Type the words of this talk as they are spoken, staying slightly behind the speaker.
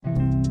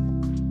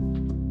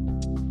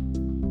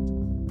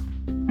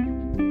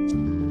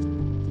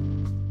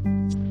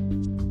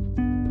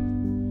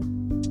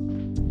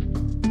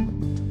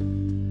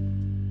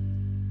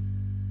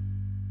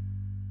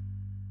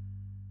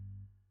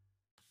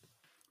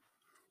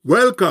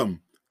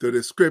Welcome to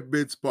the Script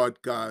Bits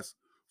podcast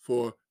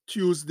for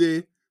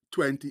Tuesday,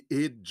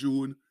 28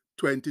 June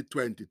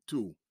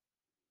 2022.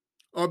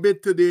 Our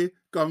bit today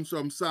comes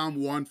from Psalm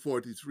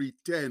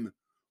 143:10,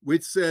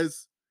 which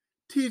says,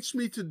 "Teach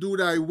me to do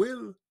thy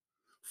will,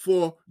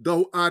 for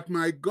thou art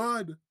my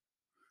God.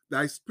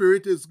 Thy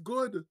spirit is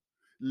good.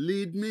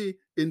 Lead me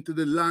into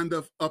the land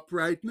of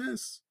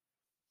uprightness."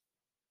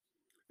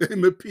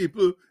 And the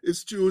people,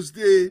 it's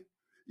Tuesday.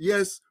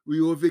 Yes, we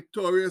were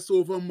victorious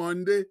over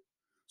Monday,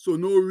 so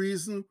no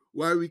reason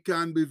why we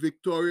can't be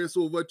victorious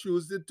over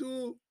Tuesday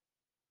too.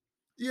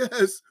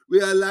 Yes,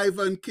 we are alive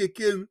and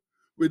kicking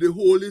with the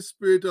Holy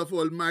Spirit of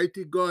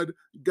Almighty God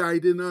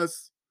guiding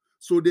us.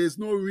 So there's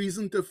no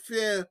reason to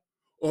fear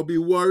or be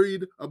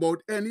worried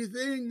about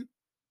anything.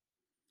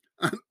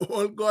 And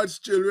all God's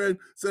children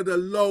said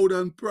aloud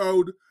and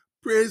proud,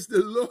 "Praise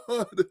the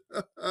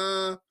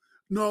Lord."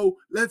 Now,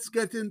 let's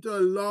get into a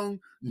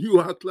long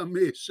new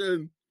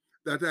acclamation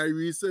that I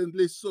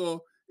recently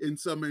saw in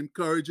some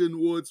encouraging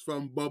words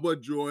from Baba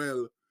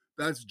Joel.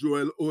 That's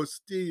Joel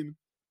Osteen.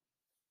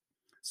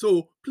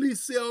 So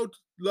please say out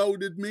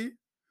loud with me,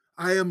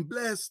 "I am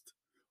blessed,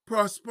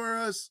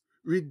 prosperous,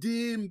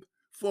 redeemed,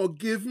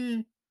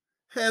 forgiven,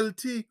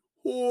 healthy,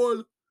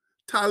 whole,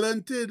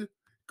 talented,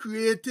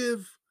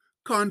 creative,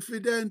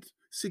 confident,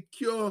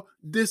 secure,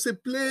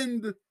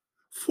 disciplined,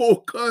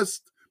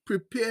 focused,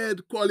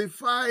 prepared,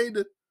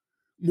 qualified,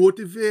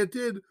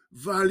 motivated,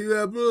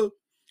 valuable,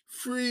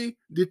 free,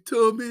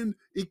 determined,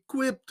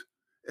 equipped,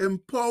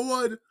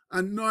 empowered,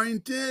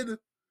 anointed,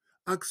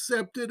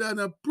 accepted, and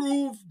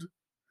approved.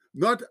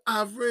 Not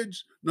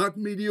average, not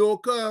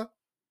mediocre.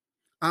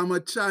 I'm a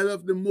child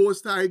of the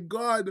Most High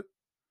God.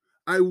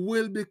 I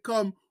will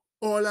become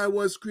all I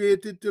was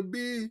created to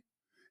be.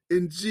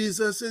 In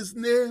Jesus'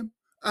 name,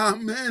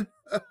 amen."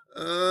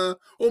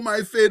 Oh,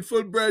 my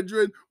faithful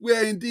brethren, we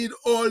are indeed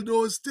all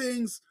those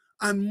things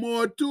and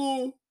more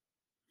too.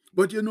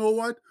 But you know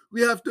what?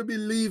 We have to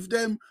believe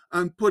them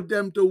and put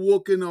them to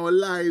work in our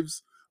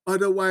lives.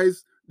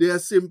 Otherwise, they are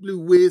simply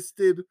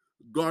wasted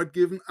God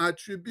given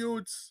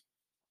attributes.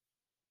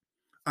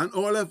 And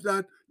all of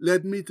that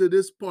led me to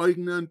this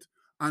poignant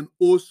and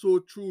also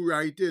true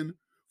writing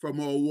from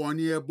our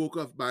one-year book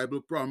of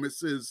Bible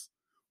promises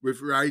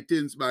with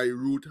writings by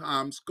Ruth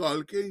Harms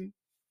Colking.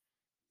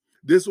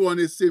 This one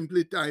is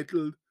simply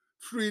titled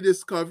 "Three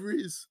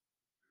Discoveries,"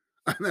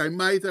 and I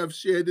might have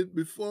shared it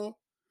before,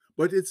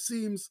 but it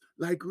seems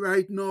like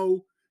right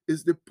now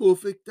is the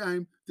perfect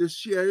time to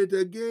share it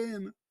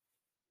again.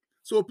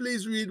 So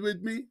please read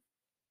with me.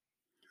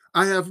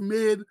 I have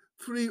made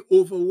three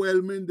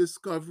overwhelming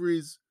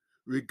discoveries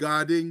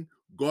regarding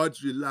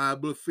God's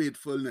reliable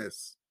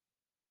faithfulness.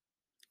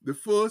 The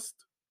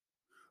first,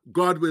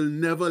 God will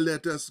never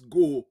let us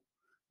go.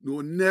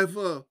 No,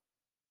 never.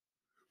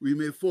 We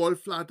may fall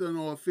flat on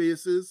our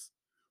faces.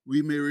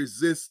 We may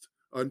resist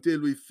until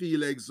we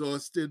feel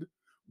exhausted,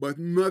 but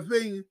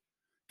nothing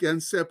can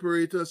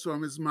separate us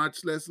from His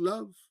matchless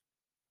love.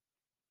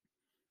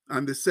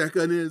 And the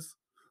second is,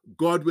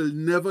 God will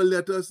never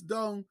let us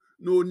down.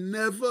 No,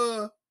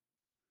 never.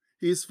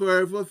 He's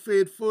forever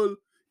faithful,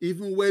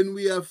 even when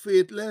we are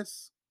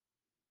faithless.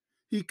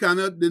 He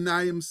cannot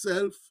deny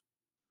Himself,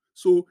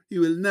 so He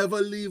will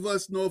never leave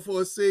us nor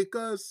forsake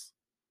us.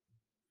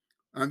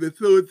 And the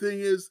third thing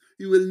is,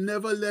 He will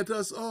never let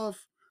us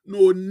off.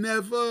 No,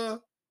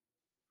 never.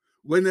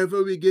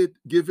 Whenever we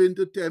give in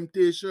to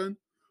temptation,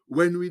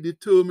 when we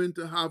determine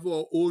to have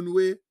our own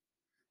way,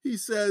 He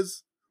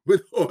says,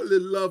 with all the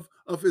love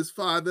of His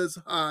Father's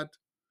heart,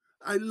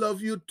 "I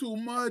love you too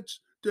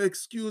much to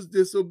excuse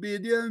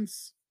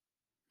disobedience.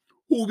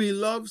 Who He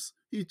loves,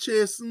 He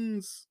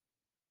chastens."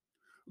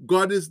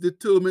 God is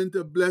determined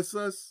to bless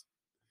us.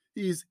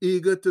 He's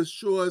eager to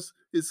show us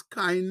His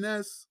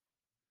kindness.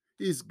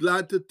 He's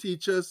glad to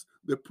teach us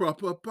the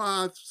proper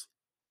paths.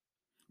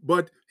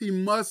 But He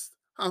must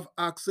have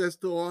access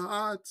to our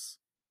hearts.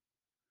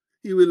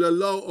 He will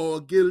allow our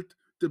guilt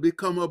to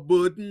become a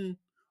burden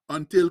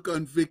until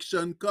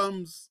conviction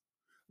comes,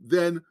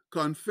 then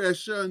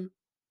confession,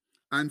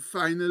 and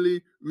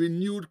finally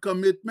renewed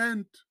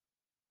commitment.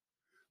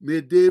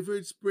 May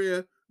David's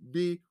prayer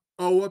be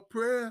our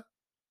prayer.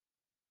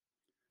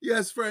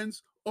 Yes,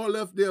 friends, all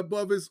of the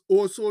above is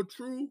also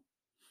true.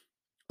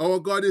 Our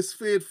God is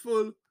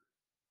faithful,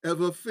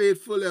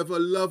 ever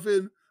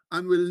loving,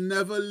 and will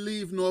never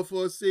leave nor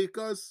forsake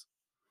us,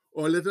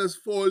 or let us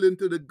fall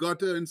into the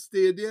gutter and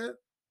stay there.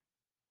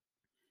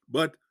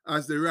 But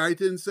as the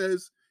writing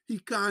says, He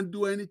can't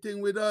do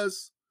anything with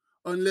us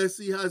unless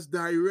He has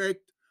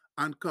direct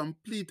and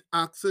complete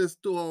access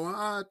to our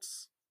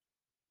hearts.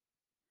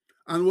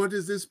 And what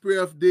is this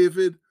prayer of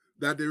David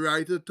that the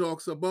writer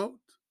talks about?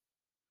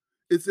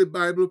 It's a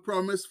Bible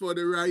promise for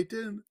the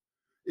writing.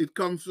 It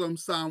comes from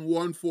Psalm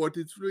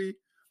 143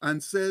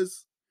 and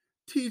says,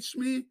 "Teach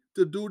me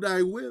to do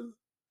thy will,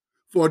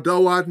 for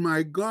thou art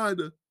my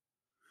God.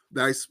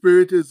 Thy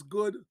spirit is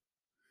good.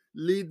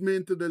 Lead me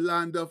into the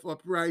land of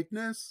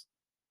uprightness."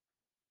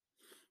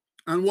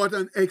 And what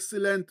an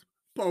excellent,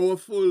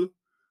 powerful,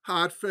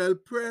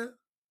 heartfelt prayer.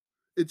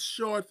 It's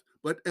short,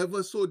 but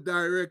ever so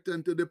direct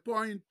and to the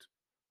point.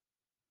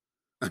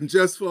 And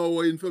just for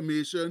our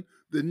information,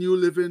 the New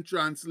Living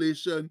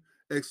Translation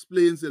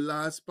explains the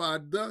last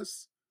part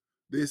thus.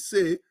 They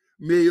say,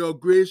 "May your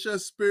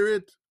gracious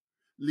spirit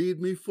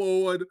lead me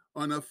forward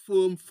on a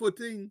firm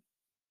footing."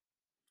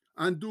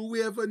 And do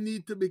we ever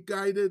need to be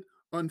guided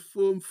on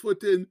firm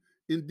footing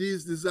in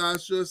these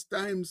disastrous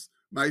times,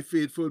 my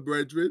faithful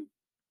brethren?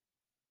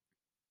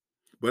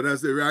 But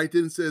as the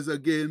writing says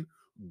again,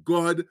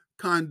 God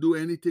can't do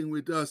anything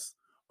with us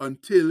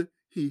until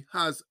he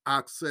has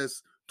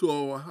access to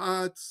our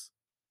hearts.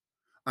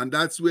 And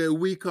that's where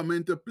we come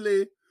into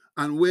play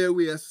and where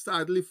we are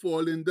sadly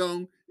falling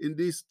down in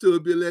these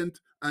turbulent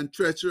and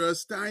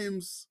treacherous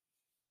times.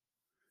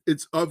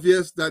 It's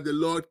obvious that the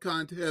Lord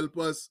can't help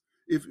us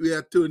if we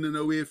are turning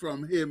away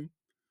from him,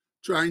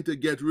 trying to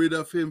get rid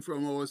of him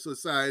from our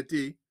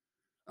society,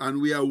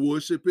 and we are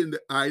worshiping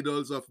the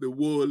idols of the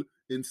world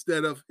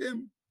instead of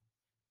him.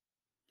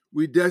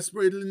 We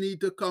desperately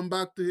need to come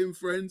back to him,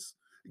 friends,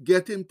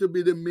 get him to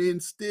be the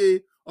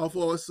mainstay of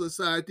our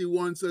society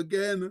once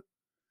again,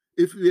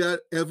 if we are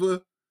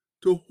ever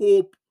to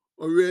hope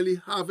or really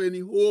have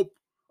any hope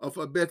of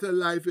a better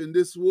life in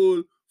this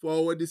world for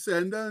our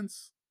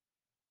descendants.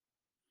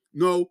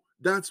 Now,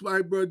 that's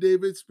why Brother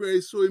David's prayer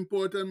is so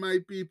important, my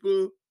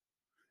people.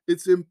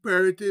 It's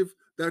imperative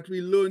that we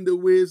learn the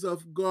ways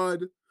of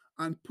God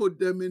and put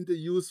them into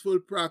useful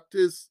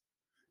practice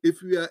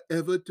if we are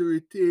ever to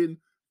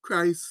retain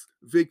Christ's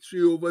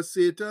victory over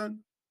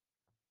Satan.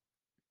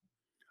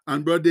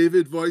 And Brother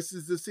David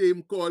voices the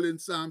same call in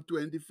Psalm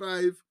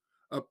 25,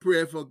 a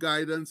prayer for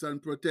guidance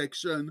and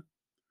protection,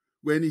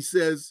 when he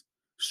says,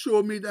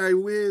 "Show me thy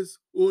ways,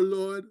 O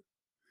Lord.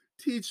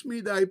 Teach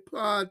me thy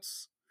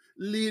paths.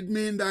 Lead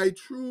me in thy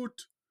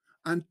truth,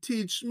 and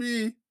teach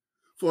me,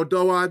 for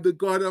thou art the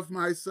God of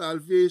my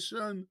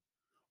salvation.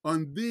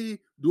 On thee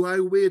do I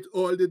wait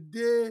all the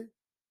day."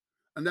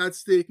 And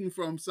that's taken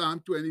from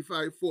Psalm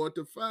 25,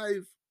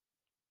 4-5.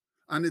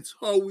 And it's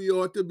how we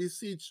ought to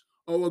beseech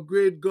our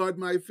great God,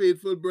 my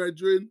faithful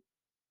brethren.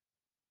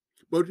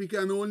 But we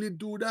can only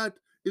do that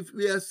if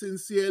we are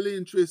sincerely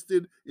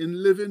interested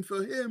in living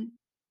for him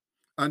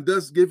and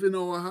thus giving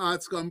our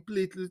hearts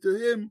completely to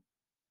him.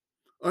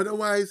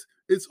 Otherwise,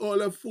 it's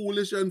all a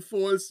foolish and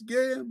false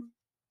game.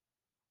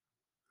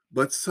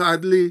 But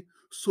sadly,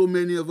 so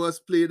many of us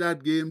play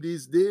that game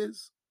these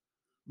days.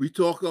 We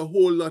talk a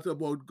whole lot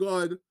about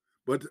God,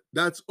 but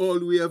that's all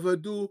we ever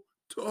do,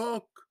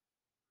 talk.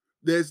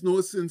 There's no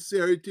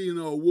sincerity in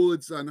our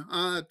words and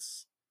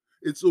hearts.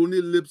 It's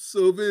only lip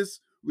service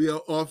we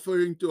are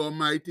offering to our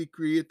mighty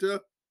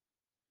Creator,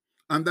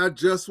 and that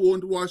just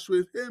won't wash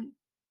with him.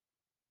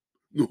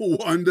 No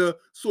wonder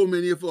so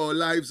many of our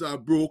lives are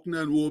broken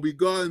and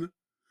woebegone,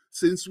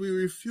 since we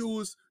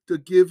refuse to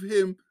give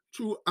him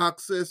true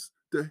access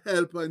to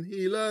help and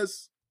heal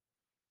us.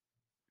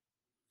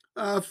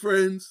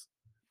 Friends,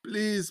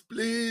 please,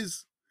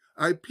 please,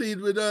 I plead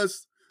with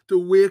us to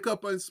wake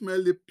up and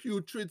smell the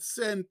putrid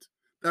scent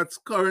that's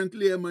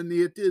currently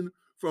emanating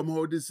from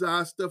our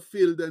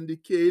disaster-filled and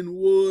decaying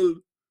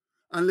world,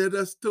 and let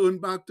us turn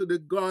back to the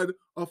God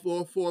of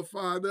our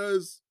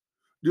forefathers,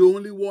 the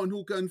only one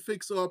who can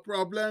fix our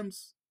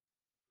problems.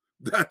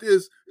 That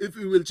is, if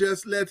we will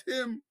just let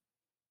him.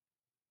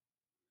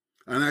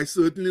 And I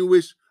certainly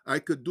wish I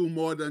could do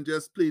more than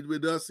just plead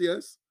with us,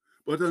 yes?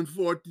 But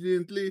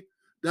unfortunately,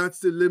 that's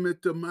the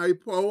limit to my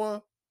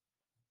power.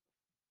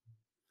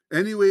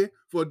 Anyway,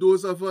 for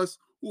those of us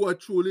who are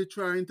truly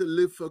trying to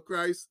live for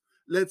Christ,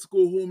 let's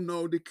go home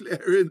now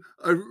declaring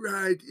a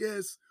right.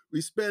 Yes, we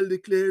spell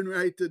declaring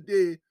right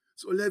today.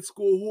 So let's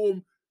go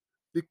home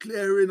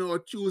declaring our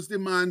Tuesday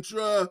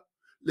mantra,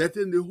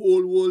 letting the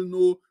whole world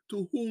know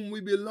to whom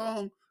we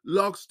belong,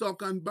 lock,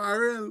 stock, and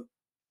barrel.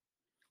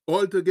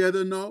 All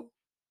together now.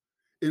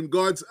 In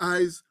God's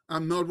eyes,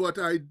 I'm not what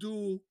I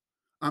do.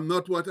 I'm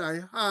not what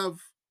I have.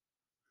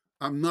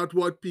 I'm not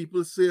what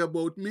people say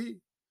about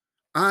me.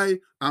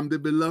 I am the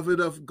beloved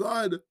of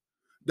God.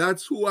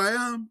 That's who I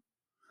am.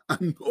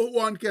 And no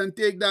one can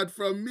take that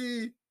from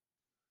me.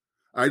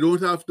 I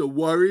don't have to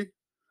worry.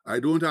 I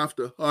don't have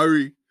to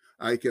hurry.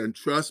 I can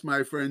trust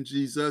my friend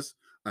Jesus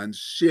and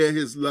share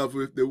his love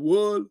with the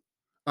world.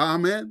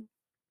 Amen.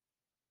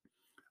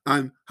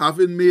 And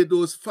having made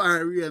those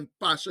fiery and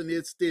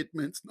passionate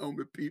statements now,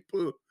 my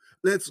people,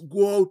 let's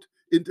go out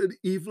into the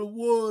evil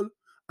world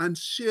and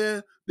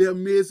share the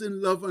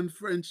amazing love and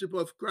friendship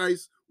of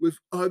Christ with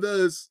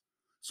others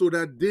so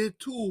that they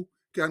too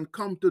can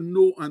come to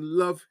know and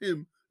love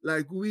him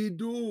like we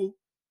do.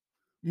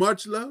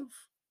 Much love.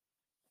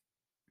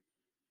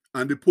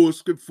 And the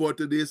postscript for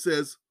today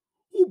says,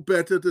 who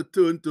better to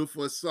turn to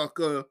for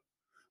succor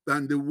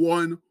than the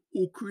one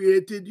who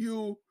created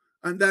you?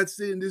 And that's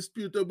the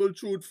indisputable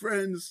truth,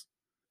 friends.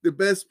 The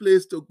best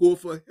place to go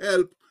for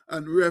help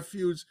and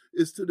refuge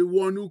is to the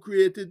one who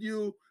created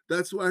you.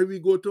 That's why we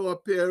go to our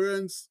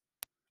parents,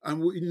 and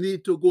we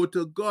need to go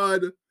to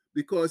God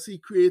because he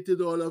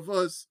created all of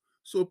us.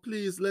 So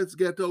please, let's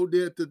get out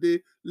there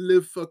today,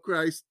 live for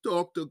Christ,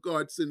 talk to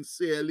God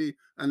sincerely,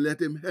 and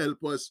let him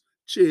help us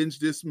change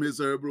this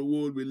miserable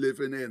world we're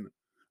living in.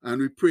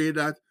 And we pray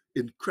that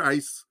in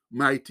Christ's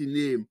mighty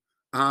name.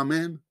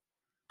 Amen.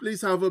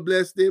 Please have a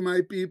blessed day,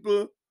 my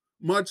people.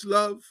 Much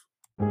love.